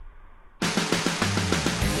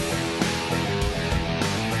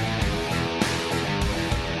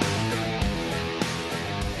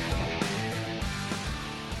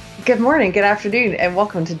Good morning, good afternoon, and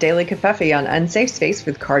welcome to Daily Covfefe on Unsafe Space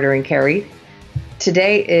with Carter and Carrie.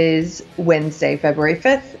 Today is Wednesday, February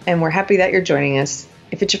 5th, and we're happy that you're joining us.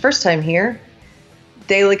 If it's your first time here,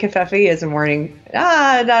 Daily Covfefe is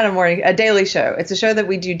a daily show. It's a show that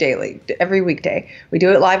we do daily, every weekday. We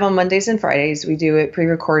do it live on Mondays and Fridays. We do it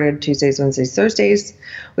pre-recorded Tuesdays, Wednesdays, Thursdays.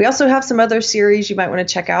 We also have some other series you might want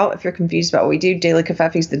to check out if you're confused about what we do. Daily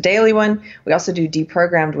Covfefe is the daily one. We also do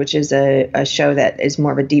Deprogrammed, which is a show that is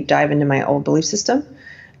more of a deep dive into my old belief system.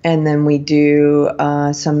 And then we do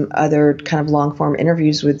some other kind of long-form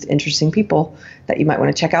interviews with interesting people that you might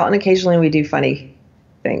want to check out. And occasionally we do funny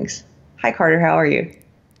things. Hi, Carter. How are you?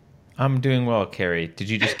 I'm doing well, Carrie. Did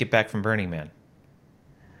you just get back from Burning Man?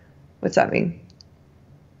 What's that mean?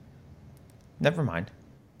 Never mind.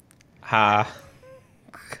 It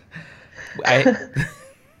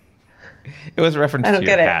was reference to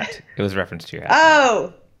your hat. It was reference to your hat.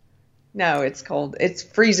 Oh! No, it's cold. It's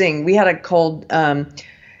freezing. We had a cold...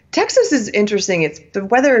 Texas is interesting. The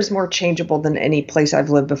weather is more changeable than any place I've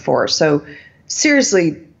lived before. So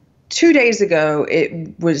seriously, 2 days ago,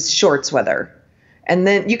 it was shorts weather. And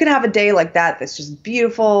then you can have a day like that that's just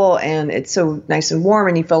beautiful and it's so nice and warm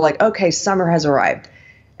and you feel like, okay, summer has arrived.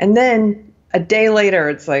 And then a day later,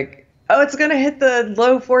 it's like, oh, it's going to hit the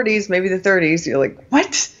low 40s, maybe the 30s. You're like,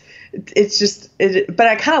 what? But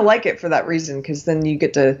I kind of like it for that reason because then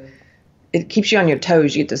it keeps you on your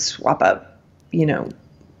toes. You get to swap up,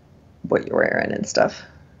 what you're wearing and stuff.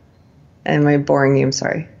 Am I boring you? I'm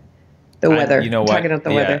sorry. The weather. You know what? Talking about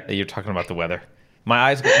the weather. You're talking about the weather. My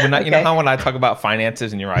eyes, you know how when I talk about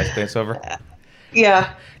finances and your eyes glaze over?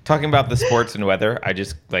 Yeah. Talking about the sports and weather, I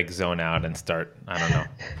just zone out and start, I don't know.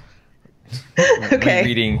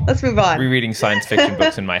 Okay. Let's move on. Rereading science fiction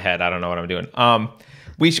books in my head. I don't know what I'm doing. I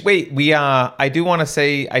do want to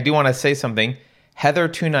say something.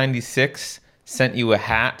 Heather296 sent you a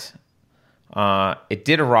hat. It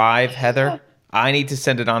did arrive, Heather. I need to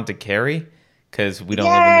send it on to Carrie because we don't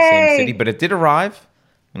live in the same city, but it did arrive.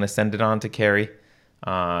 I'm going to send it on to Carrie.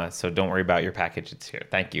 So don't worry about your package. It's here.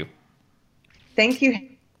 Thank you. Thank you.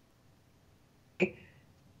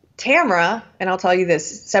 Tamara, and I'll tell you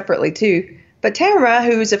this separately too, but Tamara,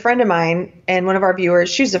 who's a friend of mine and one of our viewers,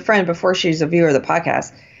 she's a friend before she's a viewer of the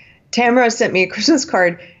podcast. Tamara sent me a Christmas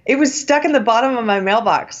card. It was stuck in the bottom of my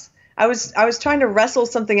mailbox. I was trying to wrestle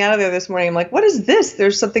something out of there this morning. I'm like, what is this?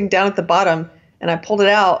 There's something down at the bottom. And I pulled it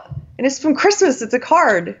out. And it's from Christmas. It's a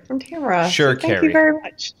card from Tamara. Sure, so thank you very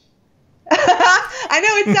much. I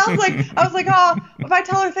know it sounds like, I was like, oh, if I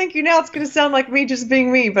tell her thank you now, it's going to sound like me just being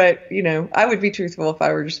me. But, I would be truthful if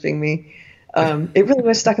I were just being me. It really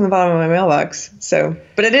was stuck in the bottom of my mailbox. So,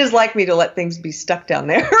 but it is like me to let things be stuck down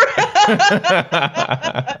there.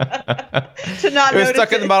 To not it was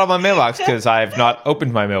stuck in the bottom of my mailbox because I have not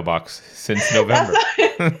opened my mailbox since November.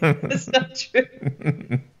 That's not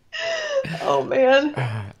true. Oh, man.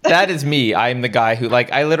 That is me. I'm the guy who,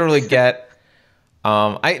 I literally get...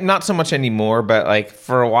 I not so much anymore, but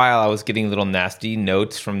for a while I was getting little nasty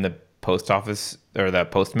notes from the post office or the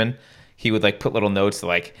postman. He would put little notes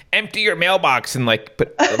like empty your mailbox and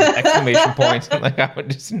put exclamation points and I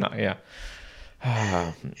would just not oh,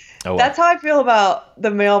 well. That's how I feel about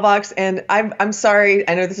the mailbox, and I'm sorry.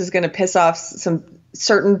 I know this is going to piss off some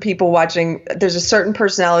certain people watching. There's a certain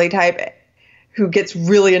personality type who gets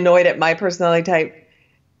really annoyed at my personality type.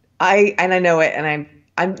 I know it, and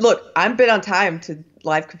I've been on time to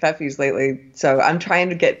live Covfefes lately, so I'm trying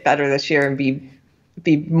to get better this year and be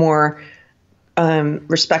more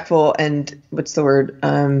respectful and what's the word?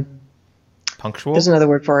 Punctual? There's another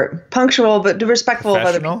word for it. Punctual, but respectful of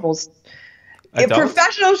other people's.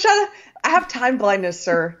 Professional. Shut up. I have time blindness,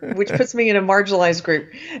 sir, which puts me in a marginalized group.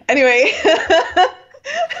 Anyway,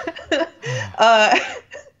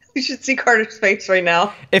 you should see Carter's face right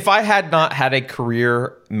now. If I had not had a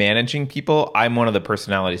career managing people, I'm one of the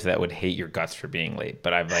personalities that would hate your guts for being late.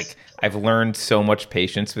 But I've learned so much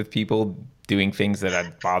patience with people doing things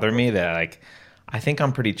that bother me that I think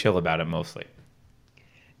I'm pretty chill about it mostly.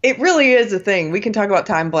 It really is a thing. We can talk about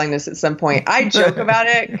time blindness at some point. I joke about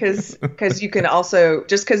it because you can also,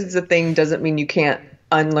 just because it's a thing doesn't mean you can't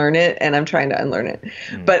unlearn it, and I'm trying to unlearn it.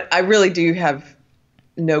 But I really do have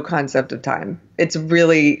no concept of time. It's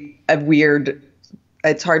really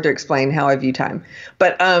it's hard to explain how I view time.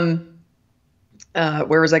 But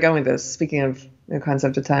where was I going with this? Speaking of no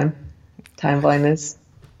concept of time blindness.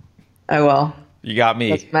 Oh, well. You got me.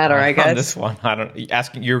 Doesn't matter, I guess. On this one.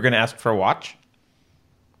 You were going to ask for a watch?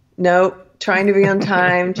 No, trying to be on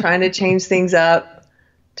time, trying to change things up,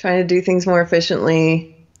 trying to do things more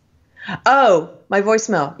efficiently. Oh, my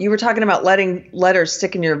voicemail. You were talking about letting letters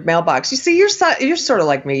stick in your mailbox. You see, you're sort of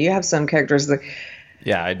like me. You have some characteristics.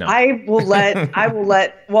 Yeah, I know.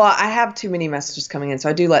 Well, I have too many messages coming in, so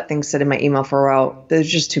I do let things sit in my email for a while. There's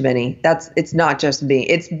just too many. It's not just me.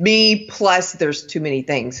 It's me plus there's too many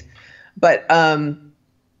things. But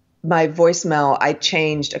my voicemail I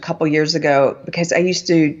changed a couple years ago because I used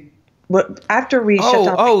to after we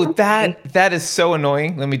shut down. That is so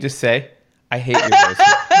annoying. Let me just say, I hate your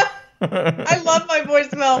voicemail. I love my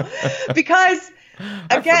voicemail because again,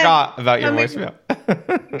 I forgot about your voicemail.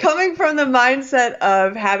 Coming from the mindset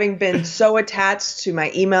of having been so attached to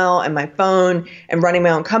my email and my phone and running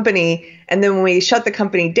my own company, and then when we shut the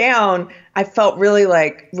company down, I felt really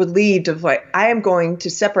like relieved of like, I am going to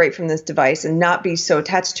separate from this device and not be so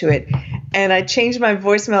attached to it. And I changed my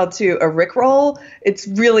voicemail to a Rickroll. It's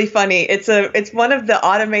really funny. It's one of the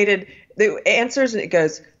automated the answers, and it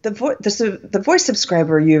goes, the voice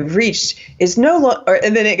subscriber you've reached is no longer,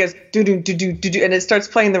 and then it goes do do do do do, and it starts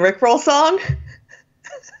playing the Rickroll song.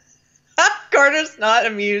 Carter's not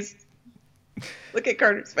amused. Look at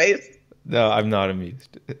Carter's face. No, I'm not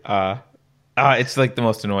amused. It's like the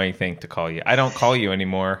most annoying thing to call you. I don't call you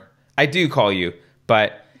anymore. I do call you,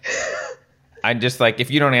 but I'm just like,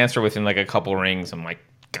 if you don't answer within like a couple rings, I'm like,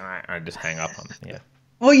 I just hang up on it. Yeah.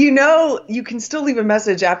 Well, you can still leave a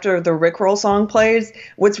message after the Rickroll song plays.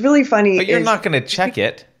 What's really funny but you're not going to check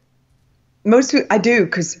it. I do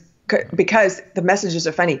because the messages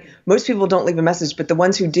are funny. Most people don't leave a message, but the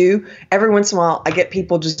ones who do, every once in a while, I get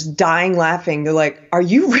people just dying laughing. They're like, "Are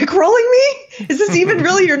you Rickrolling me? Is this even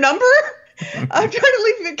really your number?" I'm trying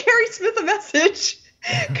to leave Carrie Smith a message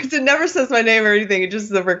because it never says my name or anything. It just is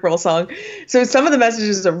the Rickroll song. So some of the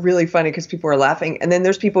messages are really funny because people are laughing. And then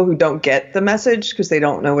there's people who don't get the message because they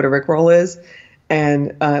don't know what a Rickroll is.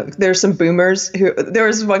 And there's some boomers there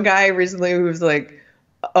was one guy recently who was like,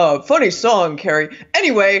 funny song, Carrie.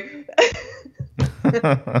 Anyway.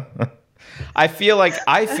 I feel like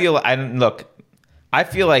a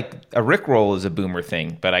Rickroll is a boomer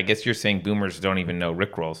thing, but I guess you're saying boomers don't even know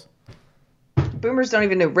Rickrolls. Boomers don't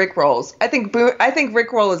even know Rickrolls. I think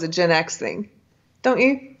Rickroll is a Gen X thing. Don't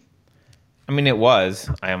you? I mean, it was.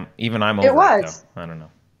 I'm over it was. I don't know.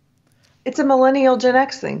 It's a millennial Gen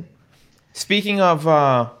X thing. Speaking of,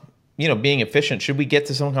 being efficient, should we get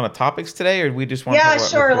to some kind of topics today, or do we just want to talk about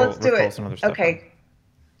sure. Let's do it. And other stuff? Okay.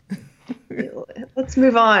 Let's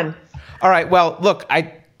move on. All right. Well, look,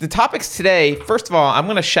 the topics today, first of all, I'm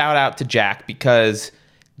going to shout out to Jack because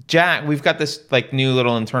Jack, we've got this like new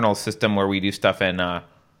little internal system where we do stuff, and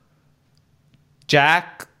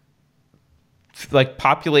Jack like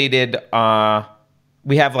populated,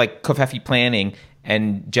 we have like Covfefe planning,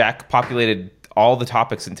 and Jack populated all the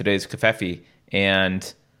topics in today's Covfefe,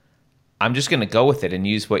 and I'm just going to go with it and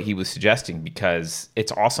use what he was suggesting because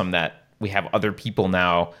it's awesome that we have other people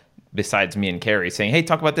now besides me and Carrie saying, hey,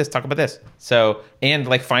 talk about this. So, and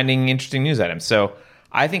like finding interesting news items. So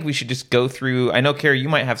I think we should just go through, I know Carrie, you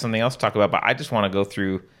might have something else to talk about, but I just want to go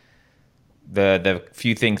through the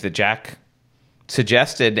few things that Jack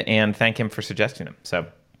suggested and thank him for suggesting them. So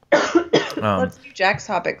let's do Jack's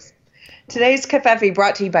topics. Today's Covfefe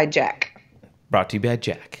brought to you by Jack. Brought to you by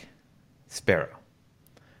Jack Sparrow.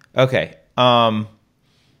 Okay. The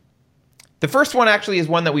first one actually is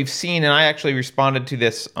one that we've seen, and I actually responded to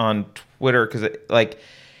this on Twitter because,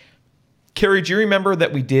 Carrie, do you remember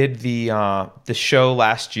that we did the show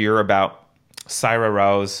last year about Saira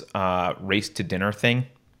Rao's race to dinner thing?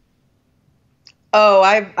 Oh,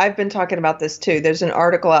 I've been talking about this too. There's an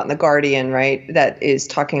article out in The Guardian, right, that is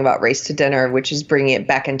talking about race to dinner, which is bringing it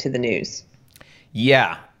back into the news.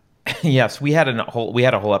 Yeah. Yes, we had a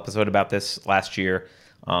whole episode about this last year.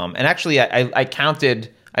 And actually, I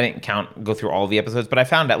counted. I didn't go through all the episodes, but I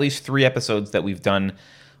found at least 3 episodes that we've done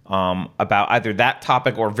about either that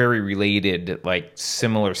topic or very related, like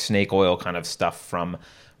similar snake oil kind of stuff from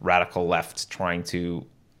radical left trying to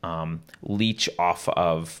leech off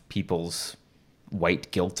of people's white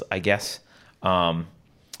guilt, I guess.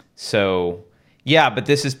 So yeah, but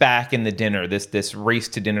this is back in the dinner. This race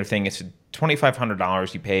to dinner thing. It's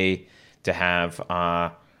 $2,500 you pay to have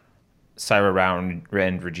Saira Rao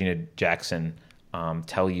and Regina Jackson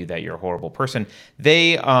tell you that you're a horrible person.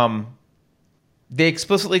 They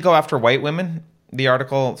explicitly go after white women, the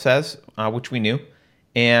article says, which we knew,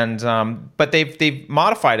 and but they've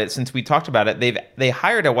modified it since we talked about it. They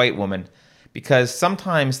hired a white woman because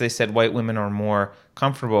sometimes they said white women are more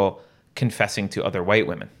comfortable confessing to other white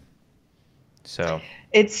women. So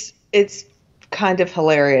it's kind of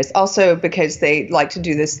hilarious. Also because they like to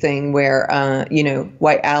do this thing where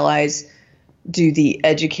white allies do the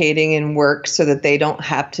educating and work so that they don't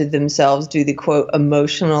have to themselves do the quote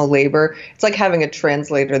emotional labor. It's like having a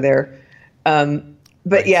translator there.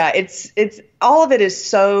 But Right. yeah, it's all of it is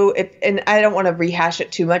so, and I don't want to rehash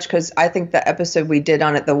it too much because I think the episode we did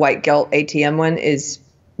on it, the white guilt ATM one, is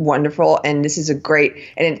wonderful, and this is a great,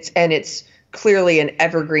 and it's clearly an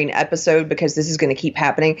evergreen episode because this is going to keep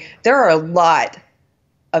happening. There are a lot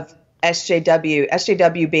of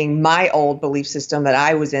SJW being my old belief system that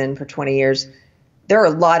I was in for 20 years. There are a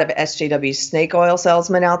lot of SJW snake oil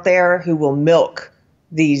salesmen out there who will milk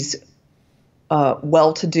these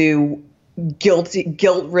well-to-do,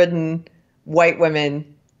 guilt-ridden white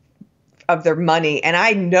women of their money. And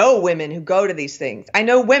I know women who go to these things. I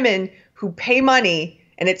know women who pay money,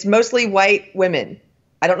 and it's mostly white women.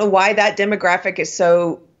 I don't know why that demographic is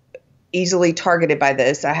so easily targeted by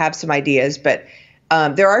this. I have some ideas, but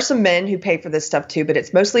there are some men who pay for this stuff too, but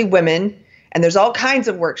it's mostly women. And there's all kinds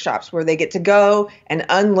of workshops where they get to go and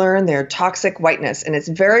unlearn their toxic whiteness. And it's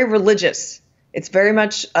very religious. It's very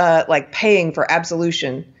much like paying for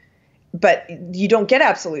absolution, but you don't get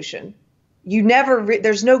absolution. You never,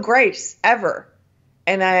 there's no grace ever.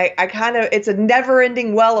 And I kind of, it's a never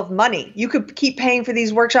ending well of money. You could keep paying for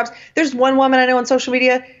these workshops. There's one woman I know on social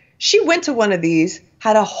media. She went to one of these,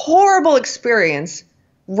 had a horrible experience,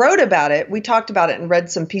 wrote about it. We talked about it and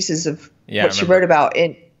read some pieces of what she wrote about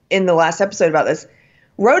in the last episode about this,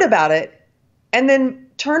 wrote about it, and then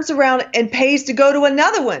turns around and pays to go to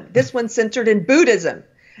another one. This one's centered in Buddhism.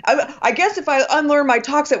 I guess if I unlearn my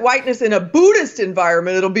toxic whiteness in a Buddhist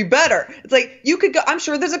environment, it'll be better. It's like you could go, I'm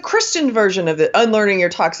sure there's a Christian version of it, unlearning your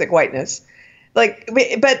toxic whiteness. Like,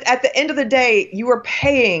 but at the end of the day, you are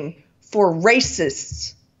paying for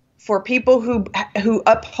racists, for people who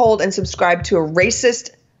uphold and subscribe to a racist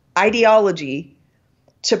ideology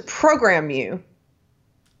to program you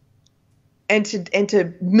and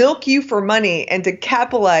to milk you for money and to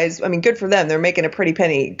capitalize. I mean, good for them. They're making a pretty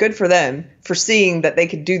penny. Good for them for seeing that they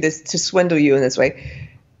could do this to swindle you in this way.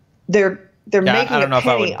 They're making a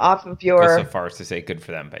penny off of your. Go so far as to say good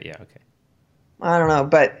for them, but yeah, okay. I don't know,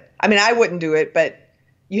 but I mean, I wouldn't do it, but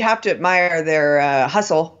you have to admire their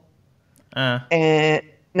hustle. And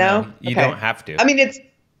no, you don't have to. I mean,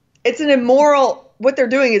 it's an immoral. What they're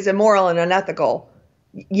doing is immoral and unethical.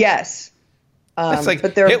 Yes. It's like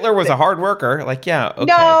Hitler was a hard worker. Like, yeah, okay.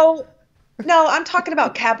 No, I'm talking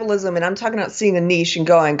about capitalism, and I'm talking about seeing a niche and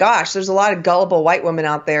going, gosh, there's a lot of gullible white women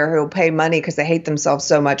out there who will pay money because they hate themselves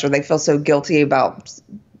so much or they feel so guilty about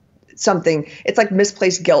something. It's like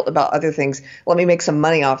misplaced guilt about other things. Let me make some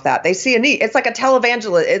money off that. They see a need. It's like a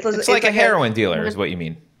televangelist. It's like a heroin dealer is what you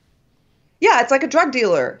mean. Yeah, it's like a drug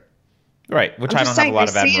dealer. Right, which I don't have a lot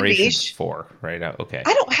of admiration for, right? Okay.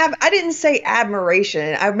 I didn't say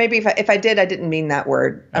admiration. Maybe if I did, I didn't mean that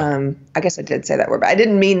word. I guess I did say that word, but I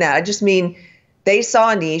didn't mean that. I just mean they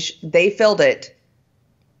saw a niche, they filled it.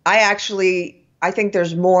 I think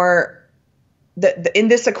there's more in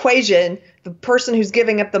this equation. The person who's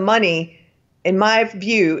giving up the money, in my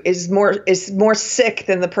view, is more sick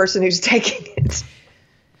than the person who's taking it.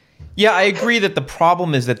 Yeah, I agree that the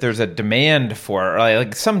problem is that there's a demand for it.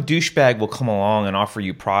 Like some douchebag will come along and offer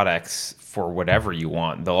you products for whatever you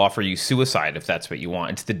want. They'll offer you suicide if that's what you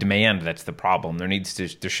want. It's the demand that's the problem. There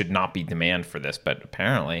should not be demand for this, but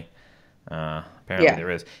apparently there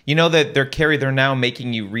is. You know that they're now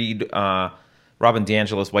making you read Robin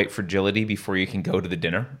DiAngelo's White Fragility before you can go to the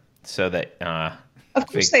dinner, so that of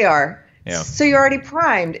course they are. Yeah. So you're already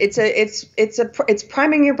primed. It's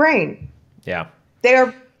priming your brain. Yeah. They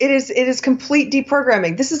are. It is complete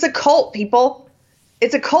deprogramming. This is a cult, people.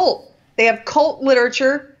 It's a cult. They have cult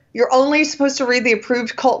literature. You're only supposed to read the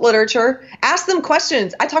approved cult literature. Ask them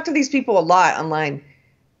questions. I talk to these people a lot online.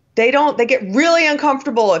 They get really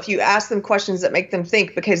uncomfortable if you ask them questions that make them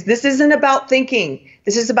think, because this isn't about thinking.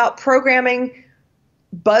 This is about programming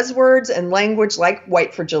buzzwords and language like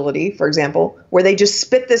white fragility, for example, where they just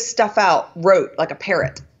spit this stuff out rote like a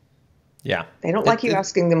parrot. Yeah. They don't like you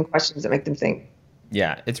asking them questions that make them think.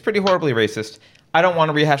 Yeah, it's pretty horribly racist. I don't want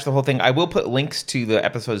to rehash the whole thing. I will put links to the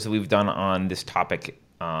episodes that we've done on this topic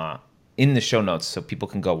in the show notes so people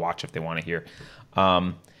can go watch if they want to hear.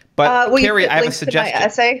 But Carrie, I have a suggestion. My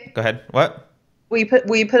essay? Go ahead. What? Will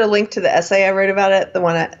you put a link to the essay I wrote about it? The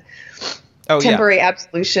one at temporary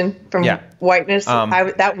absolution from whiteness.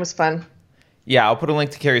 That one was fun. Yeah, I'll put a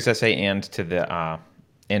link to Carrie's essay and to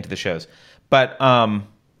the shows. But I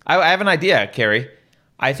have an idea, Carrie.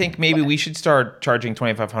 I think maybe we should start charging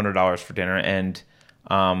 $2,500 for dinner, and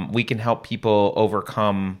we can help people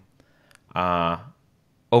overcoming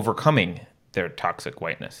their toxic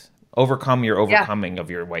whiteness. Overcome your overcoming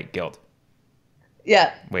of your white guilt.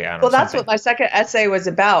 Yeah. Wait, I don't know. Well, that's what my second essay was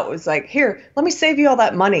about. It was like, here, let me save you all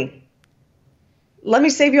that money.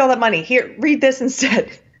 Here, read this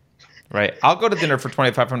instead. Right. I'll go to dinner for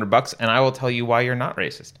 $2,500 and I will tell you why you're not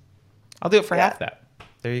racist. I'll do it for half that.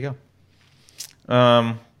 There you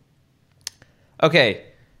go. Okay.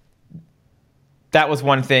 That was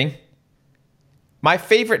one thing. My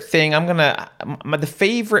favorite thing, my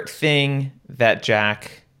favorite thing that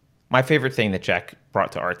Jack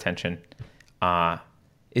brought to our attention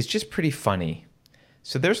is just pretty funny.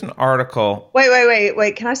 So there's an article.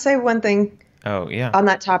 Wait. Can I say one thing? Oh, yeah. On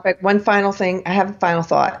that topic, one final thing. I have a final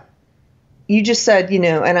thought. You just said,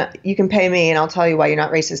 and you can pay me and I'll tell you why you're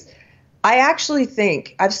not racist. I actually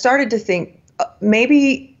think, I've started to think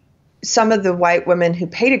maybe some of the white women who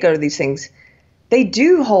pay to go to these things, they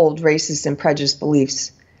do hold racist and prejudiced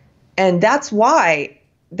beliefs. And that's why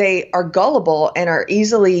they are gullible and are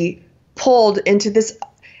easily pulled into this.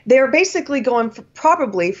 They're basically going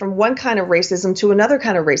probably from one kind of racism to another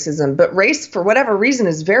kind of racism. But race, for whatever reason,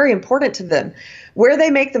 is very important to them. Where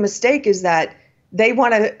they make the mistake is that they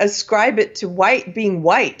want to ascribe it to white being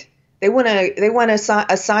white. They want to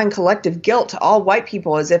assign collective guilt to all white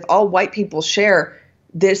people as if all white people share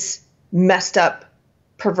this messed up,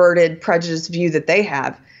 perverted, prejudiced view that they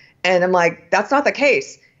have. And I'm like, that's not the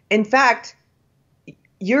case. In fact,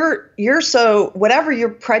 you're so whatever your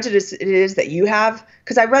prejudice it is that you have,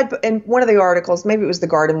 because I read in one of the articles, maybe it was the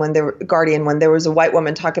Guardian one, there was a white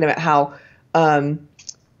woman talking about how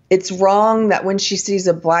it's wrong that when she sees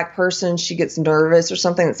a black person, she gets nervous or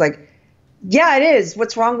something. It's like, yeah, it is.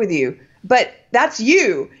 What's wrong with you? But that's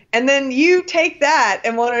you. And then you take that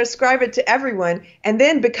and want to ascribe it to everyone. And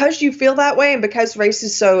then because you feel that way and because race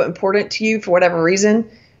is so important to you for whatever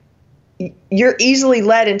reason, you're easily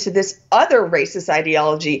led into this other racist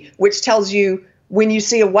ideology, which tells you when you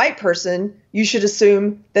see a white person, you should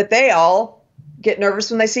assume that they all get nervous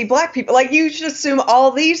when they see black people. Like you should assume all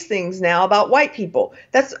these things now about white people.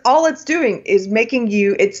 That's all it's doing is making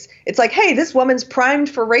you, it's like, hey, this woman's primed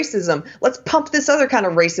for racism. Let's pump this other kind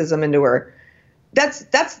of racism into her.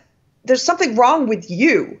 There's something wrong with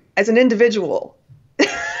you as an individual.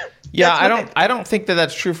 Yeah, I don't think that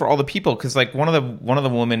that's true for all the people, because like one of the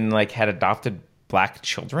women like had adopted black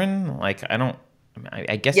children. Like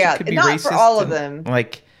I guess it could be not racist for all of them.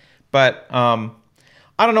 Like, but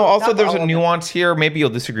I don't know. Also, there's a nuance here. Maybe you'll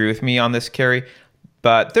disagree with me on this, Carrie,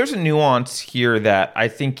 but there's a nuance here that I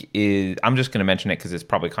think is. I'm just going to mention it because it's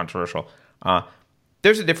probably controversial.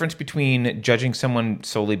 There's a difference between judging someone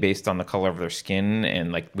solely based on the color of their skin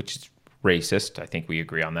and which is racist. I think we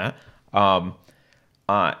agree on that.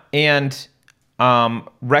 And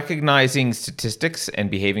recognizing statistics and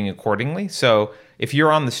behaving accordingly. So if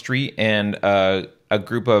you're on the street and a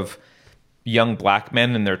group of young black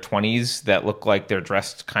men in their 20s that look like they're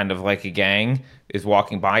dressed kind of like a gang is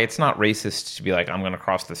walking by, it's not racist to be like, I'm going to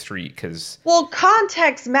cross the street because... Well,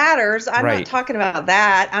 context matters. I'm not talking about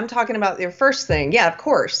that. I'm talking about your first thing. Yeah, of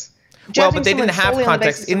course. Well, but they didn't have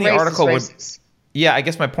context in the article. Yeah, I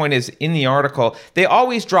guess my point is in the article, they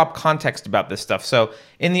always drop context about this stuff. So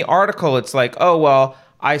in the article, it's like, oh, well,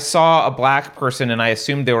 I saw a black person and I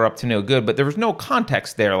assumed they were up to no good, but there was no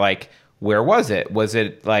context there. Like, where was it? Was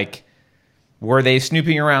it like... Were they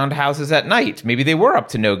snooping around houses at night? Maybe they were up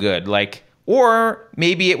to no good. Like, or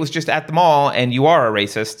maybe it was just at the mall and you are a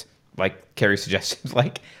racist, like Carrie suggested,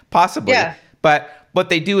 like possibly. Yeah. But what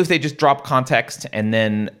they do is they just drop context and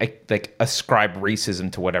then like ascribe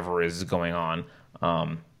racism to whatever is going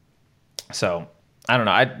on. So I don't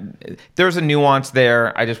know. There's a nuance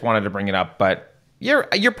there. I just wanted to bring it up, but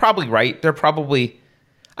you're probably right. They're probably,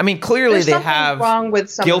 I mean, clearly they have wrong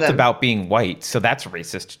with some guilt of them. About being white. So that's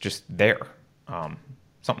racist just there.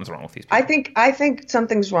 Something's wrong with these people. I think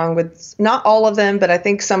something's wrong with not all of them, but I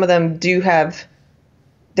think some of them do have.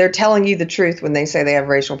 They're telling you the truth when they say they have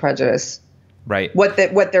racial prejudice. Right. What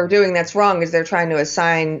they're doing that's wrong is they're trying to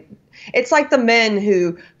assign. It's like the men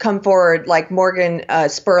who come forward, like Morgan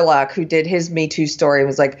Spurlock, who did his Me Too story and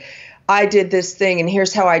was like, I did this thing and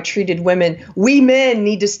here's how I treated women. We men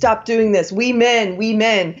need to stop doing this. We men.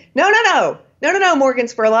 No, Morgan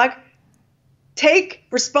Spurlock. Take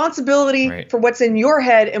responsibility for what's in your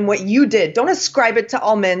head and what you did. Don't ascribe it to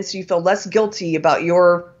all men so you feel less guilty about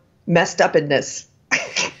your messed upness.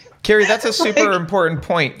 Carrie, that's a super important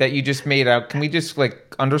point that you just made out. Can we just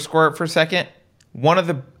underscore it for a second? One of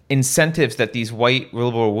the incentives that these white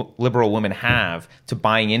liberal women have to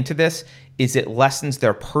buying into this is it lessens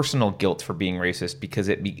their personal guilt for being racist because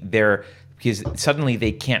because suddenly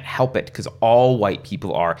they can't help it because all white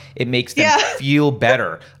people are. It makes them feel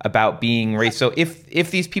better about being racist. So if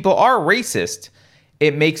these people are racist,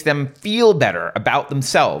 it makes them feel better about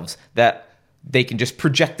themselves that they can just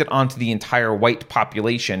project it onto the entire white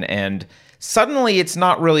population. And suddenly it's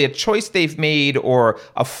not really a choice they've made or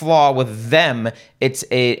a flaw with them. It's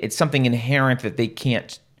something inherent that they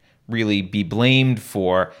can't really be blamed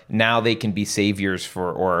for. Now they can be saviors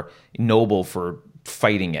for, or noble for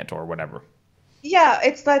fighting it or whatever. Yeah,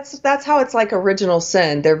 that's how it's like original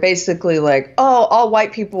sin. They're basically like, oh, all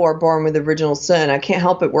white people are born with original sin. I can't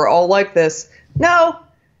help it. We're all like this. No,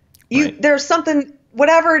 there's something,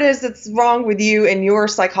 whatever it is that's wrong with you and your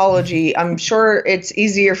psychology. I'm sure it's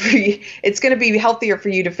easier for you. It's going to be healthier for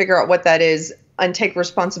you to figure out what that is and take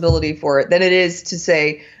responsibility for it than it is to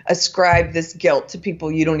say ascribe this guilt to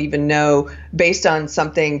people you don't even know based on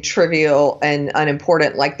something trivial and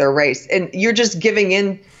unimportant like their race. And you're just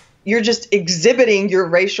you're just exhibiting your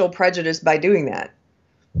racial prejudice by doing that.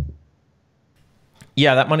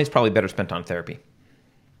 Yeah, that money's probably better spent on therapy.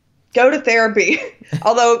 Go to therapy.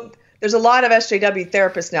 Although there's a lot of SJW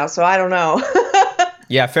therapists now, so I don't know.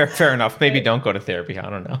 Yeah, fair enough. Maybe don't go to therapy. I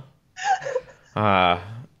don't know.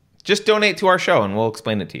 Just donate to our show and we'll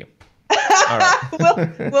explain it to you. All right.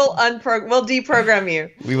 we'll deprogram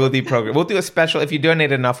you. We will deprogram. We'll do a special. If you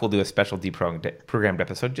donate enough, we'll do a special deprogrammed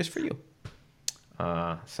episode just for you.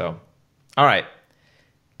 So, all right.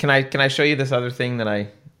 Can I show you this other thing that I?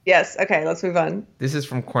 Yes. Okay. Let's move on. This is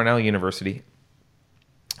from Cornell University.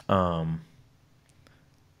 I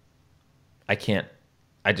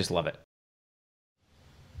just love it.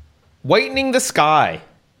 Whitening the sky.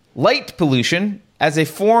 Light pollution as a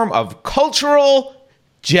form of cultural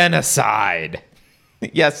genocide.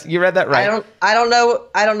 Yes, you read that right. I don't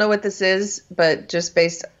know what this is, but just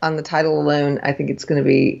based on the title alone, I think it's going to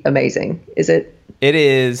be amazing. Is it? It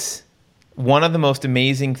is one of the most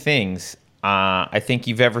amazing things I think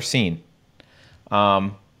you've ever seen.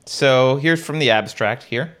 So here's from the abstract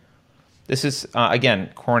here. This is,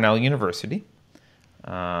 again, Cornell University.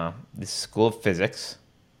 This is School of Physics.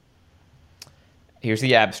 Here's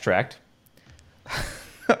the abstract.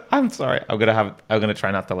 I'm sorry. I'm gonna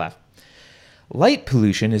try not to laugh. Light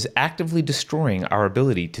pollution is actively destroying our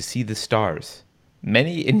ability to see the stars.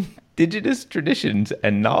 Many indigenous traditions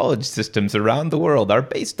and knowledge systems around the world are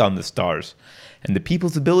based on the stars, and the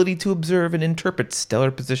people's ability to observe and interpret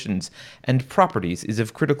stellar positions and properties is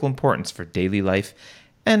of critical importance for daily life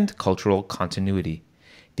and cultural continuity.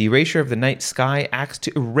 The erasure of the night sky acts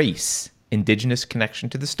to erase indigenous connection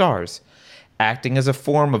to the stars, acting as a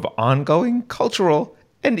form of ongoing cultural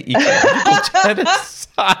and ecological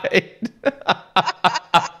genocide.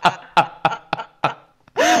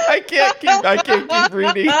 I can't keep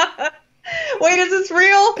reading. Wait, is this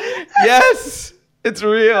real? Yes, it's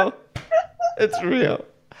real. It's real.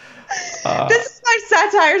 This is my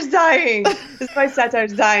satire's dying.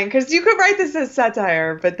 Because you could write this as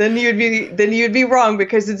satire, but then you'd be wrong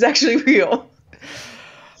because it's actually real.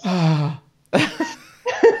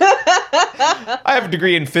 I have a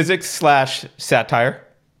degree in physics/satire.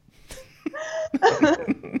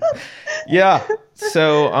 Yeah.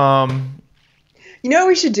 So, you know what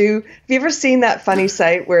we should do? Have you ever seen that funny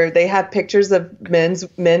site where they have pictures of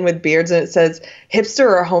men with beards and it says hipster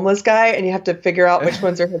or homeless guy, and you have to figure out which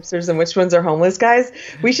ones are hipsters and which ones are homeless guys?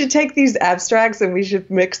 We should take these abstracts and we should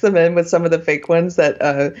mix them in with some of the fake ones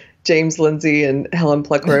that James Lindsay and Helen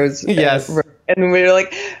Pluckrose yes. And we were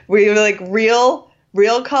like real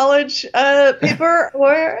college paper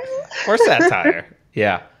or satire.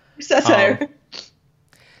 Yeah. Satire.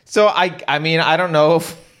 So I mean, I don't know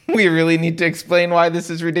if we really need to explain why this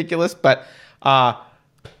is ridiculous, but one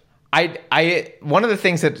of the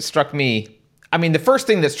things that struck me, I mean, the first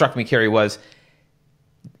thing that struck me, Carrie, was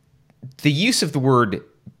the use of the word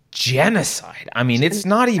genocide. I mean, it's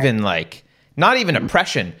not even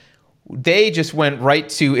oppression. They just went right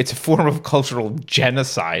to it's a form of cultural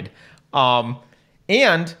genocide. And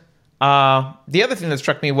the other thing that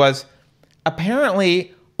struck me was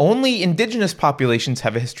apparently only indigenous populations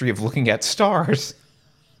have a history of looking at stars.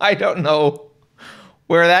 I don't know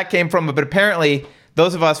where that came from, but apparently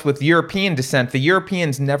those of us with European descent, the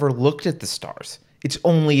Europeans never looked at the stars. It's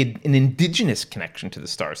only an indigenous connection to the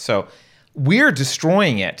stars. So we're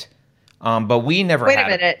destroying it, but we never Wait a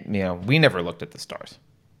minute. We never looked at the stars.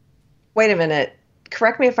 Wait a minute.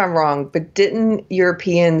 Correct me if I'm wrong, but didn't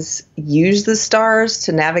Europeans use the stars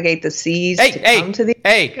to navigate the seas come to the...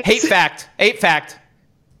 Hate fact.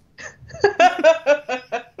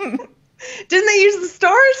 Didn't they use the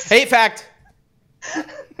stars? Hate fact.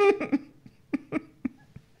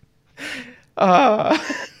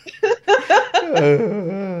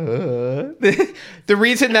 The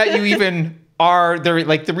reason that you even are there,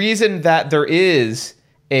 like the reason that there is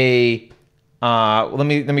a let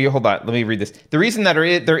me hold on. Let me read this. The reason that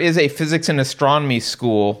there is a physics and astronomy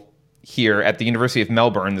school here at the University of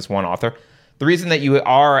Melbourne, this one author, The reason that you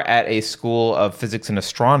are at a school of physics and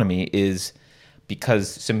astronomy is because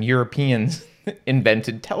some Europeans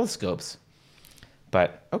invented telescopes.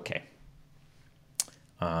 But okay,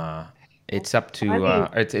 it's up to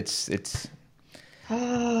it's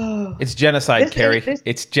genocide, Carrie.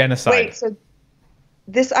 It's genocide. Wait, so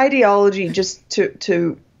this ideology, just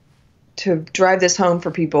to drive this home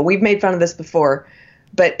for people, we've made fun of this before,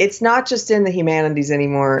 but it's not just in the humanities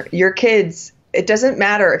anymore. Your kids, it doesn't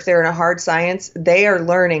matter if they're in a hard science, they are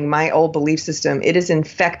learning my old belief system. It is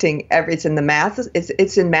infecting it's in the math,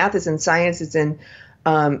 it's in math, it's in science, it's in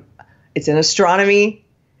astronomy.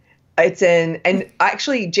 And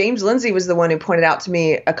actually James Lindsay was the one who pointed out to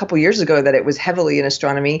me a couple years ago that it was heavily in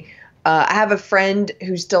astronomy. I have a friend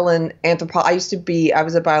who's still in anthropology. I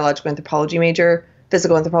was a biological anthropology major,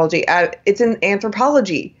 physical anthropology. It's in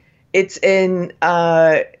anthropology. It's in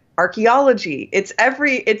archaeology. It's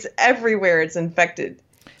everywhere. It's infected.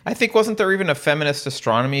 I think, wasn't there even a feminist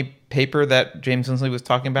astronomy paper that James Lindsay was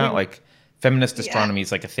talking about? Like, feminist astronomy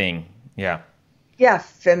is like a thing. Yeah. Yeah,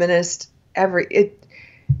 feminist. Anyway.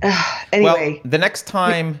 Well, the next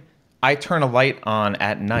time I turn a light on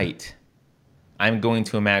at night, I'm going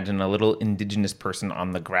to imagine a little indigenous person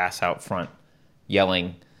on the grass out front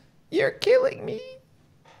yelling, "You're killing me."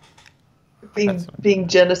 Being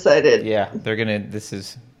genocided. Yeah,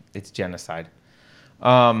 it's genocide.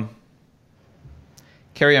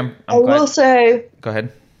 Carrie, I'm glad. Will say. Go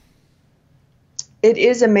ahead. It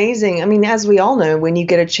is amazing. I mean, as we all know, when you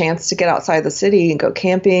get a chance to get outside the city and go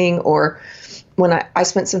camping, or when I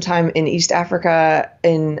spent some time in East Africa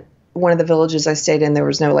in one of the villages I stayed in, there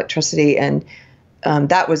was no electricity. And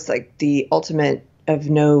that was like the ultimate of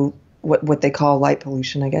what they call light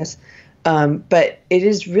pollution, I guess. But it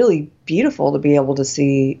is really beautiful to be able to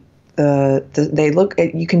see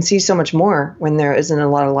you can see so much more when there isn't a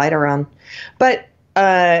lot of light around. But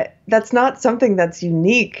that's not something that's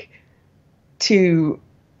unique to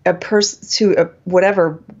a person, to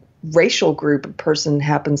whatever racial group a person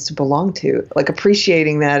happens to belong to, like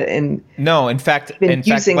appreciating that. And no, in fact,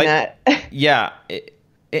 that. Yeah.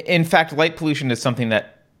 In fact, light pollution is something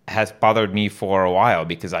that has bothered me for a while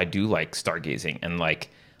because I do like stargazing and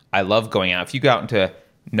like, I love going out. If you go out into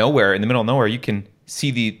nowhere, in the middle of nowhere, you can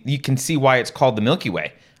see why it's called the Milky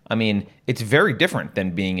Way. I mean, it's very different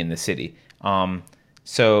than being in the city.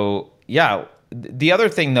 So yeah, the other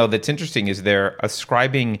thing though that's interesting is they're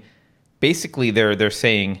ascribing, basically they're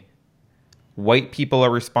saying white people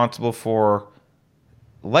are responsible for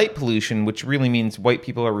light pollution, which really means white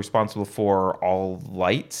people are responsible for all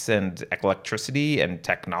lights and electricity and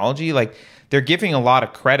technology. Like, they're giving a lot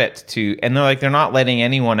of credit to, and they're not letting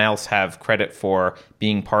anyone else have credit for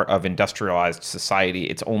being part of industrialized society.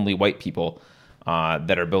 It's only white people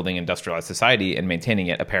that are building industrialized society and maintaining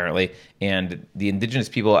it, apparently. And the indigenous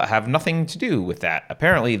people have nothing to do with that.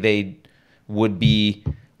 Apparently, they would be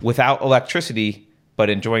without electricity but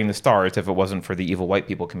enjoying the stars if it wasn't for the evil white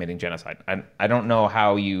people committing genocide. I don't know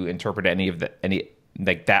how you interpret any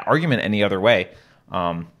that argument any other way.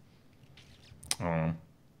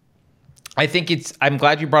 I think I'm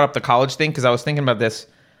glad you brought up the college thing because I was thinking about this.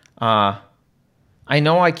 I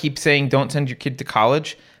know I keep saying don't send your kid to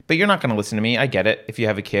college, but you're not going to listen to me. I get it. If you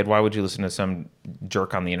have a kid, why would you listen to some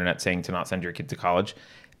jerk on the internet saying to not send your kid to college?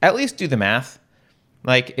 At least do the math.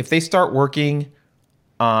 Like, if they start working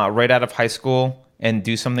right out of high school and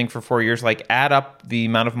do something for 4 years, like add up the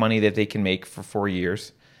amount of money that they can make for 4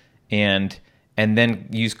 years and then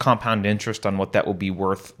use compound interest on what that will be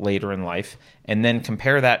worth later in life. And then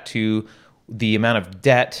compare that to the amount of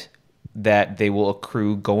debt that they will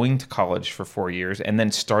accrue going to college for 4 years and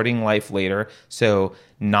then starting life later. So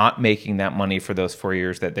not making that money for those 4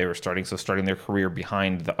 years that they were starting. So starting their career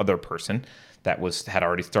behind the other person that had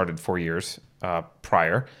already started 4 years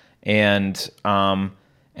prior. And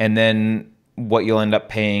then what you'll end up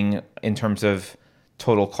paying in terms of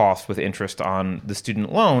total cost with interest on the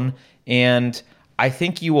student loan. And I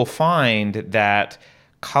think you will find that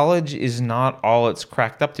college is not all it's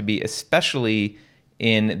cracked up to be, especially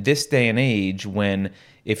in this day and age when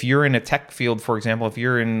if you're in a tech field, for example, if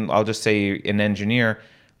you're I'll just say an engineer,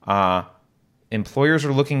 employers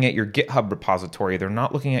are looking at your GitHub repository. They're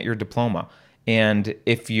not looking at your diploma. And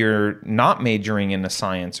if you're not majoring in a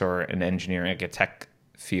science or an engineering, like a tech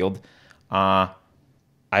field,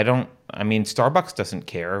 Starbucks doesn't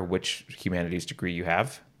care which humanities degree you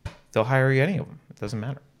have. They'll hire you any of them. It doesn't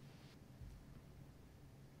matter.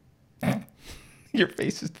 Your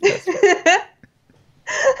face is desperate.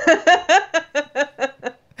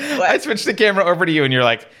 I switched the camera over to you and you're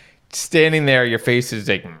like standing there. Your face is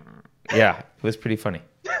like, yeah, it was pretty funny.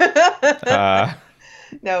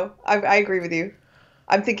 No, I agree with you.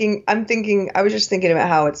 I was just thinking about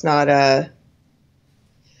how it's not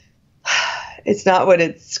what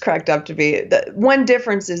it's cracked up to be. The one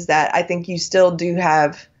difference is that I think you still do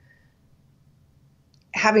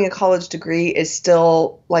having a college degree is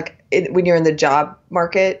still when you're in the job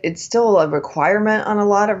market, it's still a requirement on a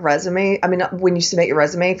lot of resume. I mean, when you submit your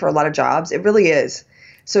resume for a lot of jobs, it really is.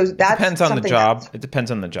 So that depends on the job. It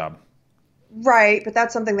depends on the job. Right. But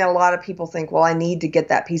that's something that a lot of people think, well, I need to get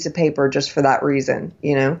that piece of paper just for that reason,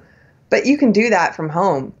 but you can do that from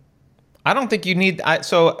home. I don't think you need.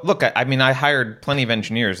 So look, I mean, I hired plenty of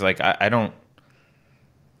engineers. Like I don't.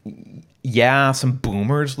 Yeah, some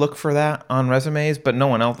boomers look for that on resumes, but no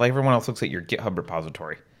one else. Like everyone else looks at your GitHub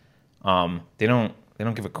repository. They don't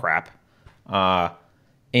give a crap.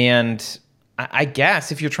 And I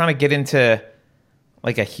guess if you're trying to get into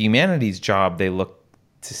like a humanities job, they look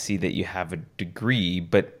to see that you have a degree.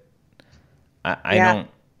 But I don't.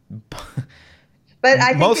 But I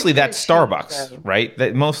think mostly that's Starbucks, right?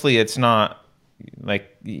 That mostly it's not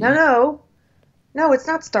like no, it's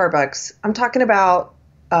not Starbucks. I'm talking about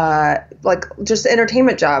like just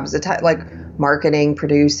entertainment jobs, like marketing,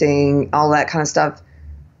 producing, all that kind of stuff.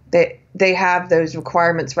 They have those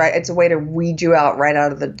requirements, right? It's a way to weed you out right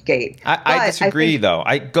out of the gate. I disagree, though.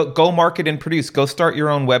 I go market and produce. Go start your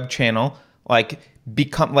own web channel. Like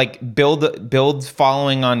build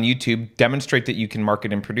following on YouTube. Demonstrate that you can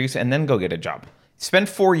market and produce, and then go get a job. Spend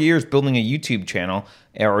 4 years building a YouTube channel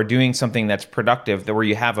or doing something that's productive where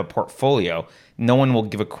you have a portfolio. No one will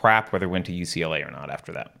give a crap whether you went to UCLA or not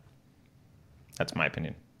after that. That's my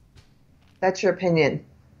opinion. That's your opinion.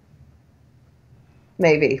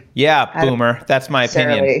 Maybe. Yeah, boomer. That's my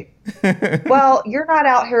opinion. Well, you're not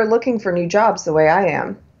out here looking for new jobs the way I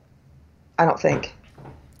am. I don't think.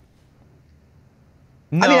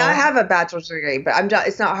 No. I mean, I have a bachelor's degree, but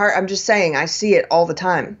it's not hard. I'm just saying I see it all the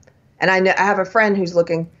time. And I have a friend who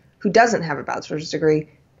doesn't have a bachelor's degree,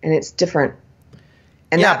 and it's different.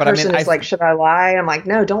 And that person is like, should I lie? I'm like,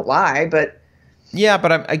 no, don't lie. But yeah,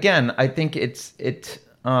 but I think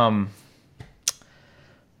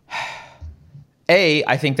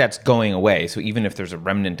I think that's going away. So even if there's a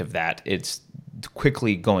remnant of that, it's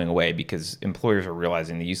quickly going away because employers are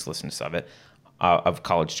realizing the uselessness of it, of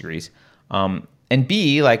college degrees. And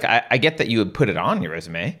B, like I get that you would put it on your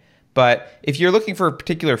resume. But if you're looking for a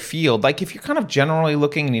particular field, like if you're kind of generally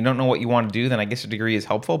looking and you don't know what you want to do, then I guess a degree is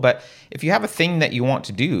helpful. But if you have a thing that you want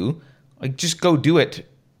to do, like just go do it,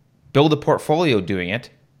 build a portfolio doing it,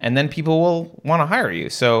 and then people will want to hire you.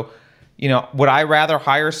 So, would I rather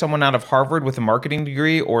hire someone out of Harvard with a marketing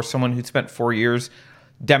degree or someone who spent 4 years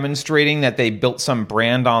demonstrating that they built some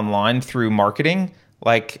brand online through marketing?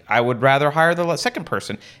 Like I would rather hire the second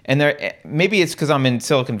person. And maybe it's because I'm in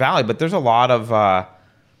Silicon Valley, but there's a lot of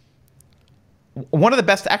one of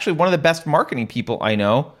the best marketing people I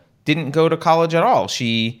know didn't go to college at all.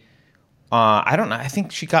 She, I don't know. I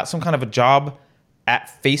think she got some kind of a job at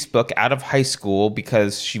Facebook out of high school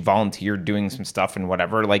because she volunteered doing some stuff and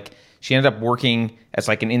whatever. Like she ended up working as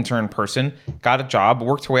like an intern person, got a job,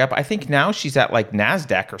 worked her way up. I think now she's at like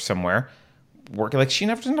NASDAQ or somewhere working. Like she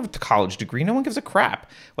doesn't have a college degree. No one gives a crap.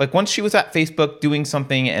 Like once she was at Facebook doing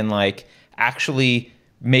something and like actually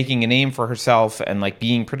making a name for herself and like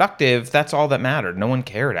being productive, that's all that mattered. No one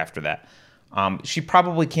cared after that. She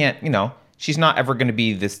probably can't, she's not ever going to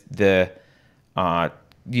be the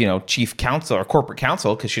chief counsel or corporate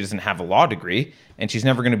counsel because she doesn't have a law degree, and she's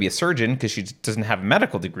never going to be a surgeon because she doesn't have a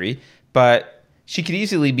medical degree. But she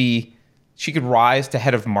could rise to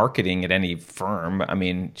head of marketing at any firm. I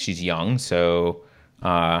mean, she's young, so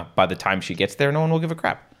by the time she gets there, no one will give a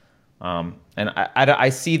crap. And I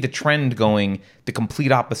see the trend going the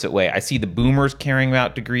complete opposite way. I see the boomers caring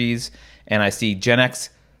about degrees, and I see Gen X,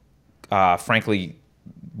 frankly,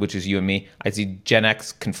 which is you and me, I see Gen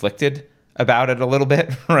X conflicted about it a little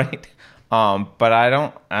bit, right? But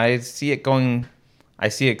I see it going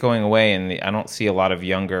away, and I don't see a lot of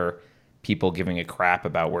younger people giving a crap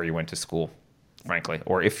about where you went to school, frankly,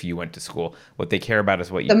 or if you went to school. What they care about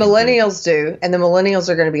is what you The millennials do, and the millennials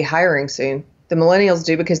are going to be hiring soon. The millennials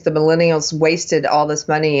do because the millennials wasted all this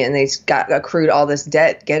money and they accrued all this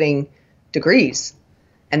debt getting degrees.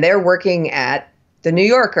 And they're working at the New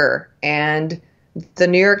Yorker and the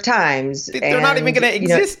New York Times. They're not even going to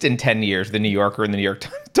exist in 10 years, the New Yorker and the New York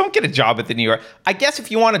Times. Don't get a job at the New York. I guess if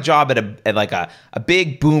you want a job at like a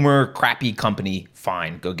big boomer, crappy company,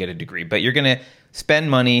 fine, go get a degree. But you're going to spend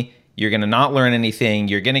money. You're going to not learn anything.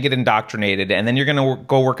 You're going to get indoctrinated. And then you're going to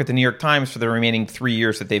go work at the New York Times for the remaining 3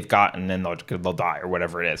 years that they've got, and then they'll die or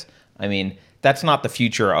whatever it is. I mean, that's not the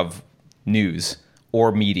future of news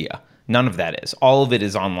or media. None of that is. All of it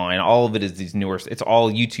is online. All of it is these newer. It's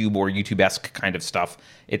all YouTube or YouTube-esque kind of stuff.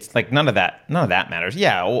 It's like none of that matters.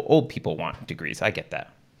 Yeah, old people want degrees. I get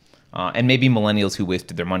that. And maybe millennials who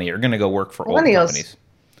wasted their money are going to go work for old companies.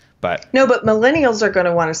 But millennials are going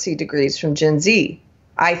to want to see degrees from Gen Z,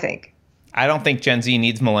 I think. I don't think Gen Z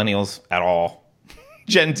needs millennials at all.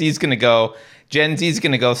 Gen Z is going to go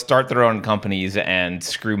start their own companies and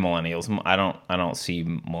screw millennials. I don't see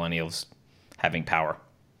millennials having power.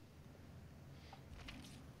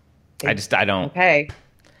 I don't. Okay.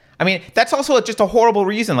 I mean, that's also just a horrible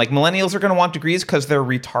reason. Like, millennials are going to want degrees because they're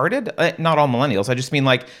retarded. Not all millennials. I just mean,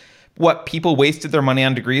 like, what, people wasted their money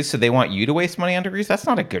on degrees, so they want you to waste money on degrees? That's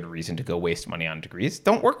not a good reason to go waste money on degrees.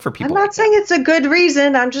 Don't work for people. I'm not saying it's a good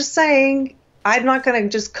reason. I'm just saying I'm not going to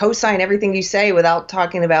just co-sign everything you say without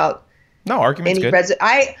talking about. No, argument's good.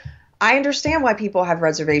 I understand why people have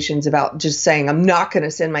reservations about just saying I'm not going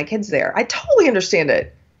to send my kids there. I totally understand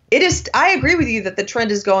it. I agree with you that the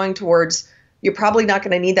trend is going towards you're probably not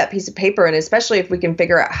going to need that piece of paper, and especially if we can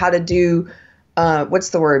figure out how to do what's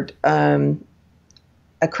the word? I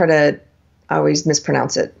always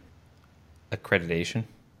mispronounce it. Accreditation.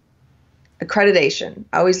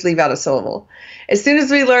 I always leave out a syllable. As soon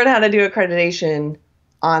as we learn how to do accreditation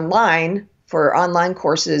online for online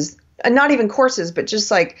courses, and not even courses, but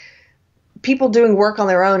just like people doing work on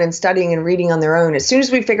their own and studying and reading on their own, as soon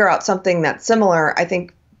as we figure out something that's similar, I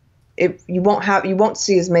think you won't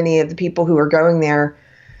see as many of the people who are going there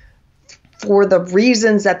for the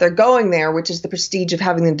reasons that they're going there, which is the prestige of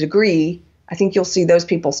having the degree. I think you'll see those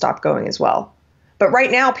people stop going as well. But right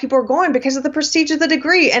now, people are going because of the prestige of the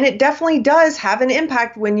degree, and it definitely does have an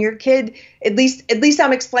impact when your kid. At least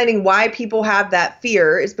I'm explaining why people have that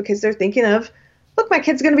fear is because they're thinking of, look, my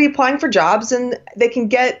kid's going to be applying for jobs, and they can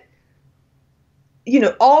get,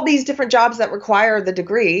 all these different jobs that require the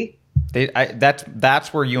degree.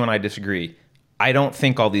 That's where you and I disagree. I don't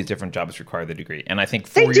think all these different jobs require the degree, and I think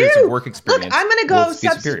 4 years of work experience. Look, I'm going to go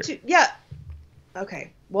substitute. Yeah.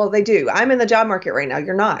 Okay. Well, they do. I'm in the job market right now.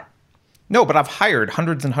 You're not. No, but I've hired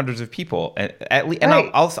hundreds and hundreds of people at least, and right.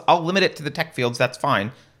 I'll limit it to the tech fields. That's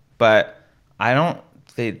fine, but I don't.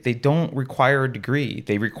 They don't require a degree.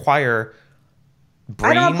 They require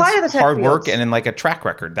brains, hard work, and then like a track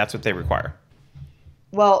record. That's what they require.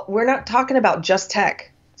 Well, we're not talking about just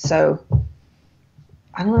tech, so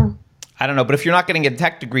I don't know. I don't know, but if you're not getting a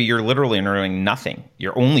tech degree, you're literally learning nothing.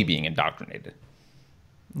 You're only being indoctrinated.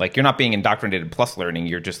 Like, you're not being indoctrinated plus learning.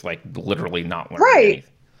 You're just like literally not learning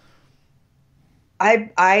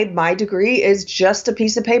anything. My degree is just a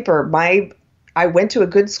piece of paper. I went to a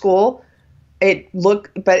good school. But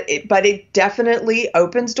it definitely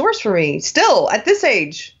opens doors for me still at this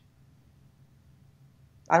age.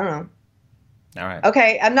 I don't know. All right.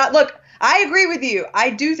 Okay. I agree with you.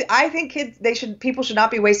 I think people should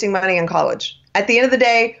not be wasting money on college. At the end of the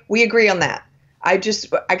day, we agree on that. I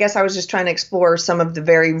guess I was just trying to explore some of the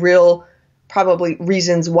very real, probably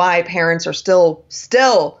reasons why parents are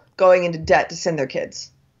still going into debt to send their kids.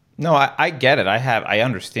 No, I get it. I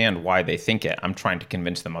understand why they think it. I'm trying to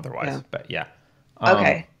convince them otherwise. Yeah. But yeah.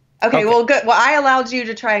 Okay. Well, good. Well, I allowed you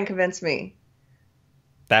to try and convince me.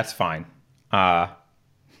 That's fine.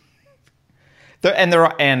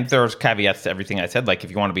 There's caveats to everything I said. Like, if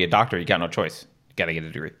you want to be a doctor, you got no choice. You got to get a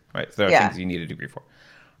degree, right? So there are things you need a degree for.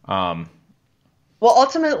 Well,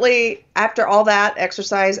 ultimately, after all that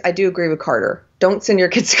exercise, I do agree with Carter. Don't send your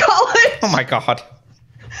kids to college. Oh my God.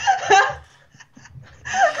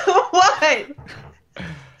 What?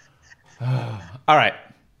 All right.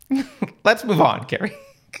 Let's move on, Carrie.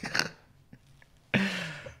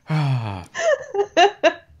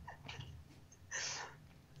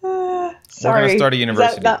 Sorry. We're going to start a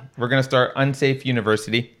university. We're going to start Unsafe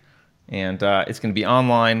University, and it's going to be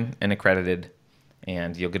online and accredited,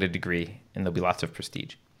 and you'll get a degree, and there'll be lots of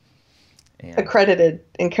prestige. And accredited,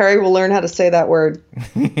 and Carrie will learn how to say that word.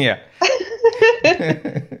 Yeah.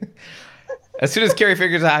 As soon as Carrie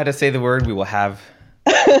figures out how to say the word, we will have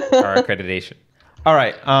our accreditation. All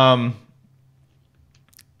right.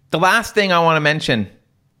 The last thing I want to mention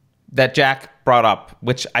that Jack brought up,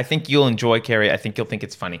 which I think you'll enjoy, Carrie. I think you'll think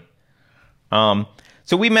it's funny. So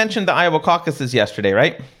we mentioned the Iowa caucuses yesterday,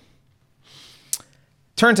 right?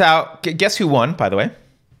 Turns out, guess who won, by the way?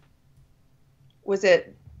 Was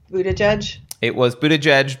it Buttigieg? It was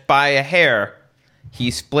Buttigieg by a hair.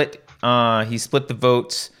 He split the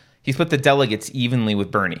votes. He split the delegates evenly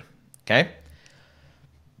with Bernie. Okay?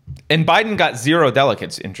 And Biden got 0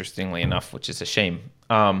 delegates, interestingly enough, which is a shame.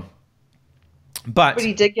 But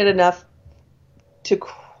he did get enough to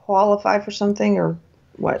qualify for something, or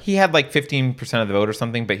what? He had like 15% of the vote or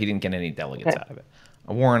something, but he didn't get any delegates out of it.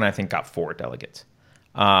 Warren, I think, got 4 delegates.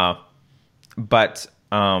 But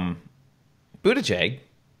Buttigieg,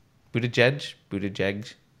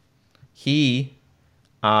 he,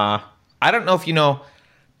 I don't know if you know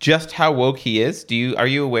just how woke he is. Are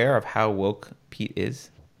you aware of how woke Pete is?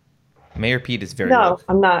 Mayor Pete is very woke. No,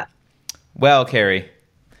 I'm not. Well, Carrie,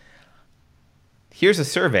 here's a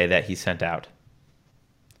survey that he sent out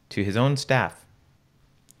to his own staff.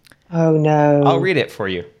 Oh, no. I'll read it for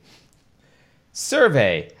you.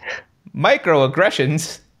 Survey: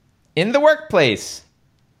 microaggressions in the workplace.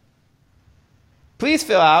 Please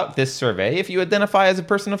fill out this survey if you identify as a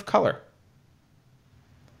person of color.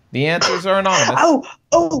 The answers are anonymous.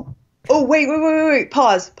 Wait.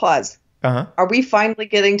 Pause. Uh-huh. Are we finally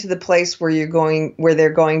getting to the place where they're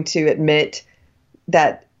going to admit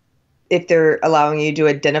that if they're allowing you to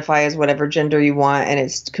identify as whatever gender you want and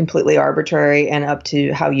it's completely arbitrary and up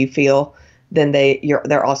to how you feel, then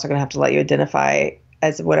they're also going to have to let you identify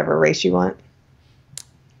as whatever race you want?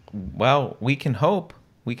 Well, we can hope.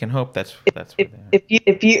 That's what they are.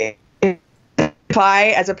 If you identify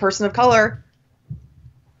as a person of color.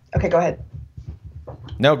 Okay, go ahead.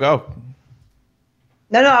 No, go.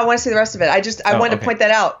 No, I want to see the rest of it. I wanted to point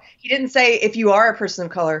that out. He didn't say if you are a person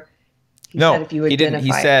of color. He said if you identify.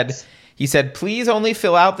 He didn't. He said, please only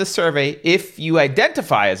fill out the survey if you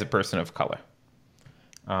identify as a person of color.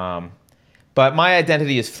 But my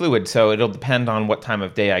identity is fluid, so it'll depend on what time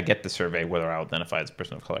of day I get the survey, whether I'll identify as a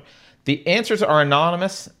person of color. The answers are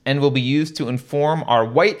anonymous and will be used to inform our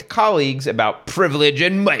white colleagues about privilege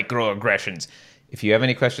and microaggressions. If you have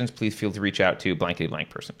any questions, please feel to reach out to blankety blank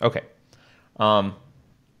person. Okay.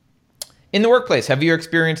 In the workplace, have you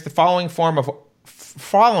experienced the following from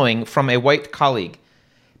a white colleague?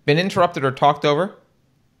 Been interrupted or talked over?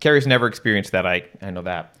 Carrie's never experienced that. I know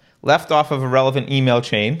that. Left off of a relevant email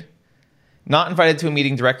chain. Not invited to a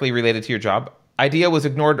meeting directly related to your job. Idea was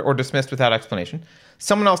ignored or dismissed without explanation.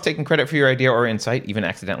 Someone else taking credit for your idea or insight, even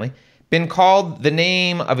accidentally. Been called the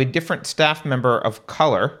name of a different staff member of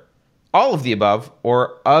color. All of the above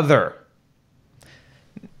or other.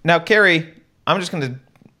 Now, Carrie, I'm just going to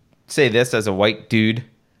say this as a white dude.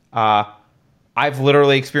 I've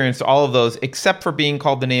literally experienced all of those except for being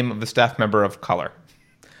called the name of a staff member of color.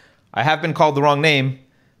 I have been called the wrong name,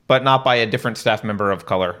 but not by a different staff member of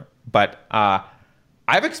color. But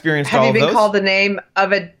I've experienced all of those. Have you been called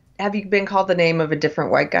the name of a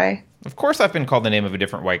different white guy? Of course I've been called the name of a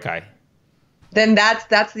different white guy. Then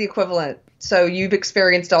that's the equivalent. So you've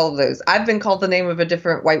experienced all of those. I've been called the name of a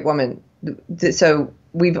different white woman. So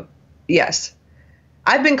yes.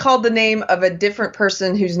 I've been called the name of a different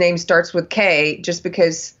person whose name starts with K just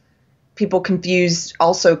because people tend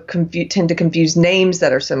to confuse names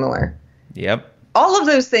that are similar. Yep. All of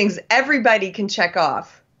those things, everybody can check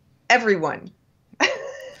off. Everyone.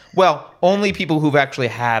 Well, only people who've actually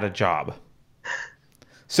had a job.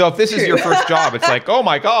 So if this is your first job, it's like, oh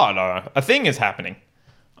my God, a thing is happening.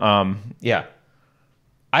 Yeah.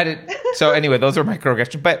 So anyway, those are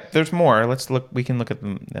microaggressions, but there's more. We can look at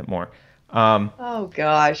them more. Oh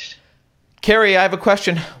gosh. Carrie, I have a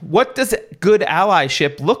question. What does good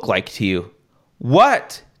allyship look like to you?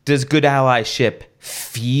 What does good allyship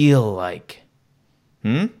feel like?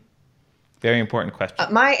 Very important question.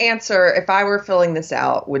 My answer, if I were filling this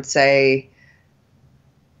out, would say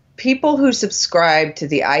people who subscribe to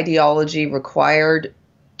the ideology required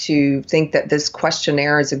to think that this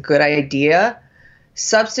questionnaire is a good idea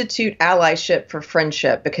substitute allyship for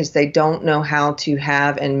friendship because they don't know how to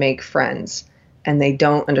have and make friends and they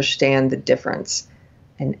don't understand the difference.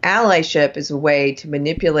 And allyship is a way to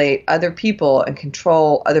manipulate other people and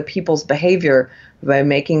control other people's behavior by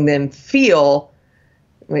making them feel,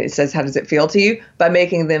 when it says how does it feel to you, by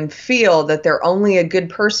making them feel that they're only a good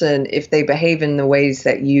person if they behave in the ways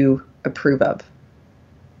that you approve of.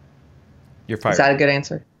 You're fired. Is that a good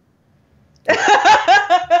answer?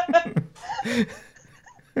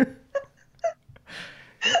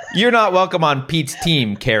 You're not welcome on Pete's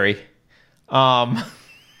team, Carrie. All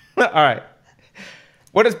right.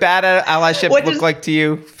 What does bad allyship look like to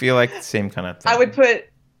you? Feel like the same kind of thing.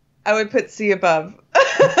 I would put C above.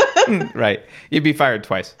 Right. You'd be fired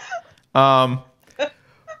twice.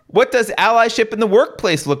 What does allyship in the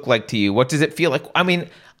workplace look like to you? What does it feel like? I mean,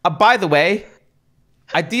 by the way,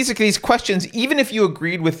 these questions, even if you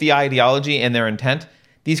agreed with the ideology and their intent,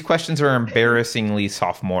 these questions are embarrassingly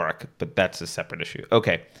sophomoric, but that's a separate issue.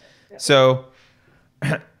 Okay. So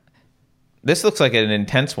this looks like an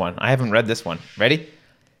intense one. I haven't read this one. Ready?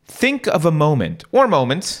 Think of a moment or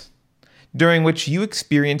moments during which you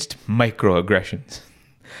experienced microaggressions.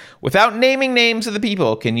 Without naming names of the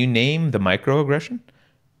people, can you name the microaggression?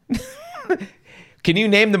 Can you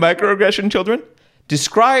name the microaggression, children?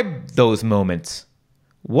 Describe those moments.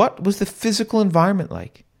 what was the physical environment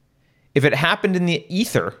like? If it happened in the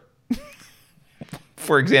ether,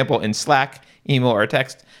 for example, in Slack, email, or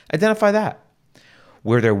text, identify that.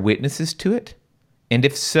 Were there witnesses to it? And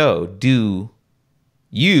if so, do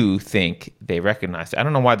you think they recognized it? I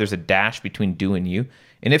don't know why there's a dash between do and you.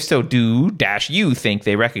 And if so, do dash you think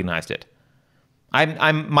they recognized it? My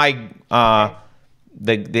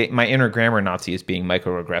inner grammar Nazi is being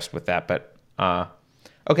microaggressed with that, but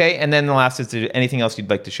okay. And then the last is there anything else you'd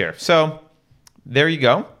like to share? So there you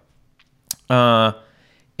go.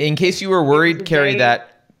 In case you were worried, Carrie,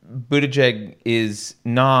 that Buttigieg is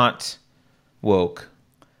not woke,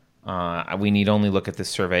 we need only look at this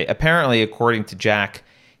survey. Apparently, according to Jack,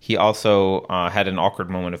 he also had an awkward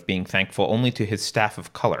moment of being thankful only to his staff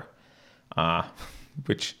of color,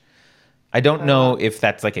 which I don't know if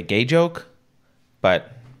that's like a gay joke,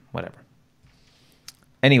 but whatever.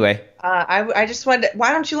 Anyway. I just wanted to,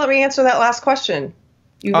 why don't you let me answer that last question?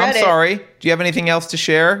 You read I'm sorry. Do you have anything else to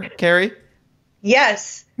share, Carrie?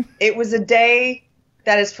 Yes. It was a day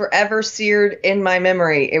that is forever seared in my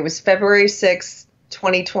memory. It was February 6th,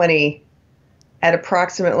 2020 at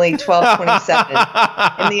approximately 12:27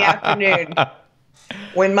 in the afternoon.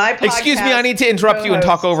 When my podcast Excuse me, I need to interrupt you and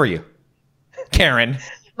talk over you. Karen.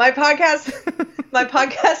 My podcast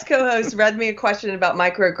co-host read me a question about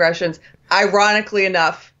microaggressions, ironically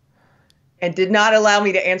enough, and did not allow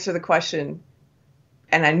me to answer the question.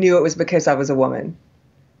 And I knew it was because I was a woman.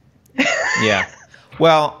 Yeah.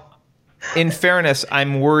 Well, in fairness,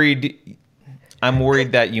 I'm worried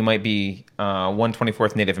that you might be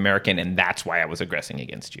 1/24th Native American, and that's why I was aggressing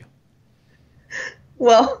against you.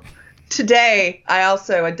 Well, today I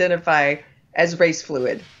also identify as race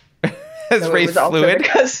fluid. As so race fluid?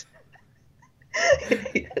 Because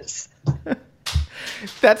yes.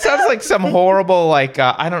 That sounds like some horrible, like,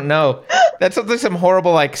 I don't know. That sounds like some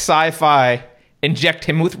horrible, like, sci-fi, inject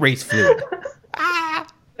him with race fluid.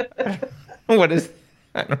 What is,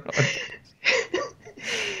 I don't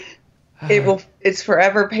know. It's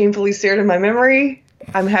forever painfully seared in my memory.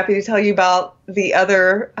 I'm happy to tell you about the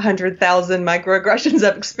other 100,000 microaggressions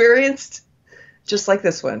I've experienced, just like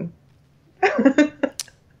this one.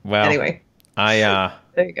 Well, anyway, there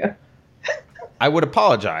you go. I would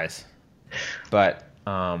apologize, but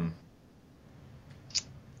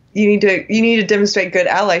you need to demonstrate good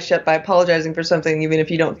allyship by apologizing for something, even if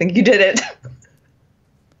you don't think you did it.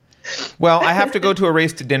 Well, I have to go to a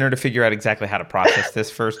race to dinner to figure out exactly how to process this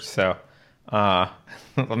first. So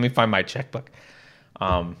let me find my checkbook.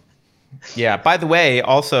 Yeah. By the way,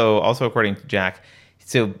 also according to Jack,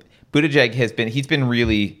 so Buttigieg he's been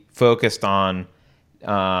really focused on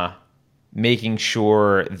making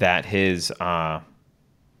sure that his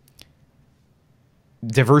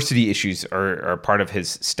diversity issues are part of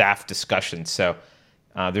his staff discussions. So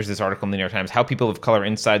there's this article in the New York Times, how people of color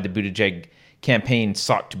inside the Buttigieg campaign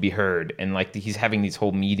sought to be heard. And like he's having these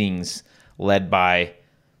whole meetings led by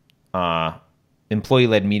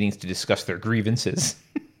employee-led meetings to discuss their grievances.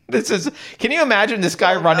 Can you imagine this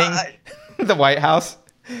guy running the White House?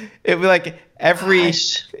 It would be like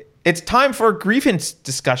it's time for a grievance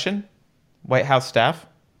discussion, White House staff.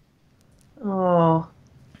 Oh,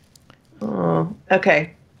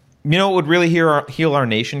 okay. You know what would really heal our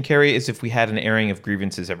nation, Carrie, is if we had an airing of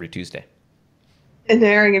grievances every Tuesday. An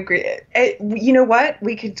airing of you know what?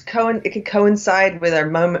 It could coincide with our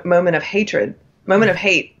moment of hatred, moment of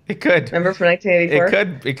hate. It could. Remember from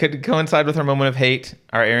 1984? It could coincide with our moment of hate,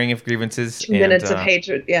 our airing of grievances. 2 minutes of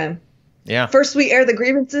hatred, yeah. Yeah. First we air the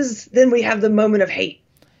grievances, then we have the moment of hate.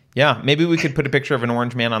 Yeah, maybe we could put a picture of an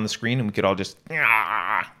orange man on the screen and we could all just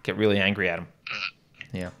get really angry at him.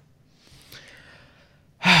 Yeah.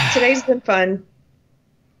 Today's been fun.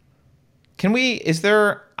 Can we,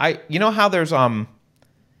 you know how there's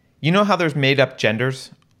made up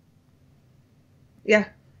genders? Yeah.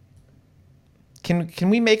 Can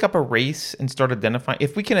we make up a race and start identifying?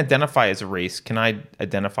 If we can identify as a race, can I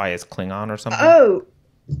identify as Klingon or something? Oh,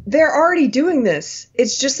 they're already doing this.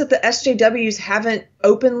 It's just that the SJWs haven't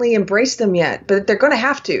openly embraced them yet, but they're going to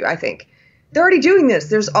have to, I think. They're already doing this.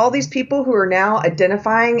 There's all these people who are now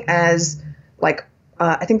identifying as, like,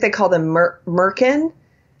 I think they call them merkin,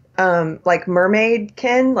 like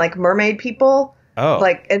mermaidkin, like mermaid people. Oh.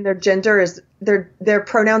 Like, and their gender is, their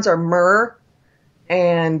pronouns are mer,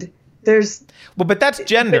 and there's... Well, but that's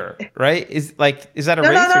gender, right? Is that a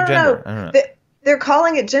race or gender? No. I don't know. They're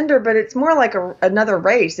calling it gender, but it's more like another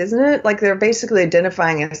race, isn't it? Like they're basically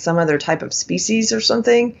identifying as some other type of species or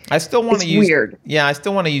something. I still want to use weird. Yeah, I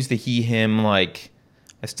still want to use the he, him. Like,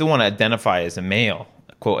 I still want to identify as a male.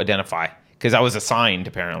 Quote, identify, because I was assigned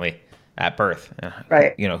apparently at birth.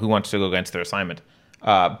 Right. You know, who wants to go against their assignment?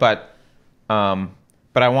 But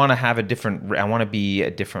but I want to have a different. I want to be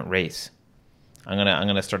a different race. I'm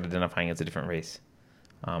gonna start identifying as a different race.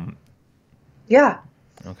 Yeah.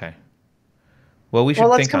 Okay. Well, we should. Well,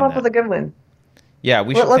 let's think come on up that. with a good one. Yeah,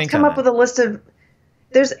 we should. Let's think come on up that. with a list of.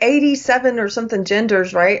 There's 87 or something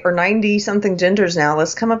genders, right? Or 90 something genders now.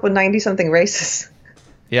 Let's come up with 90 something races.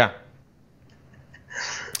 Yeah.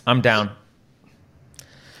 I'm down.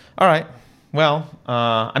 All right. Well,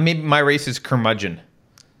 my race is curmudgeon.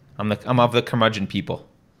 I'm of the curmudgeon people.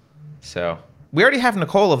 So we already have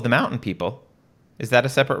Nicole of the mountain people. Is that a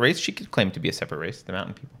separate race? She could claim to be a separate race, the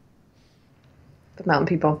mountain people. The mountain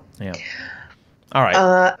people. Yeah. All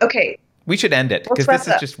right. Okay. We should end it because this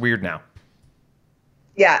is just weird now.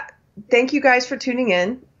 Yeah. Thank you guys for tuning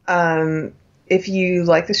in. If you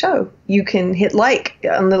like the show, you can hit like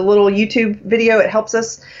on the little YouTube video. It helps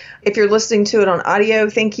us. If you're listening to it on audio,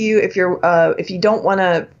 thank you. If you don't want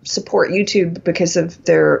to support YouTube because of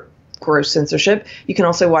their gross censorship, you can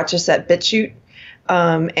also watch us at BitChute.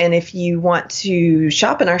 And if you want to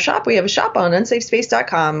shop in our shop, we have a shop on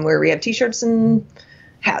unsafespace.com where we have t-shirts and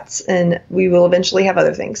hats, and we will eventually have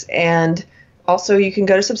other things. And also you can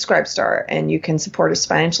go to Subscribestar and you can support us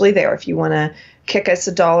financially there if you want to kick us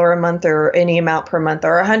 $1 a month or any amount per month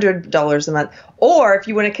or $100 a month. Or if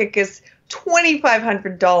you want to kick us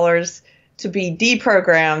 $2,500 to be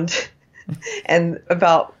deprogrammed and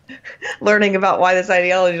about learning about why this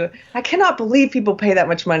ideology. I cannot believe people pay that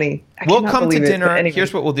much money. We'll come to dinner. Anyway.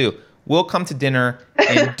 Here's what we'll do. We'll come to dinner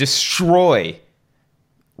and destroy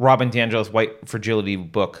Robin DiAngelo's White Fragility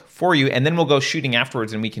book for you, and then we'll go shooting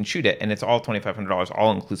afterwards, and we can shoot it, and it's all $2,500,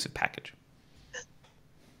 all-inclusive package.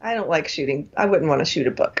 I don't like shooting. I wouldn't want to shoot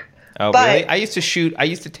a book. Oh, but, really? I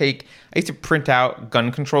used to print out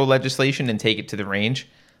gun control legislation and take it to the range.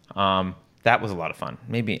 That was a lot of fun.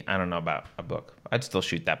 Maybe, I don't know about a book. I'd still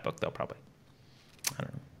shoot that book, though, probably. I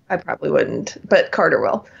don't know. I probably wouldn't, but Carter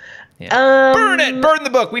will. Yeah. Burn it! Burn the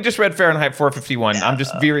book! We just read Fahrenheit 451. I'm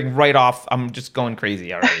just veering right off. I'm just going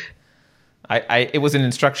crazy already. It was an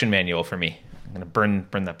instruction manual for me. I'm going to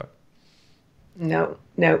burn that book. No.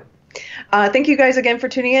 Thank you guys again for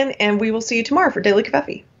tuning in, and we will see you tomorrow for Daily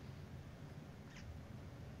Covfefe.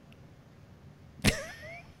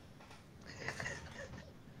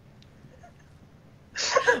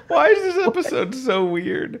 Why is this episode so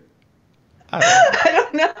weird? I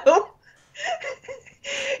don't know.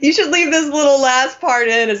 You should leave this little last part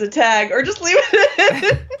in as a tag, or just leave it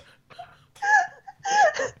in.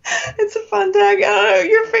 It's a fun tag. I don't know.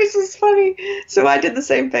 Your face was funny, so I did the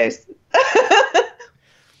same face.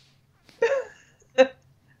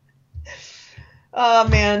 Oh,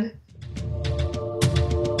 man.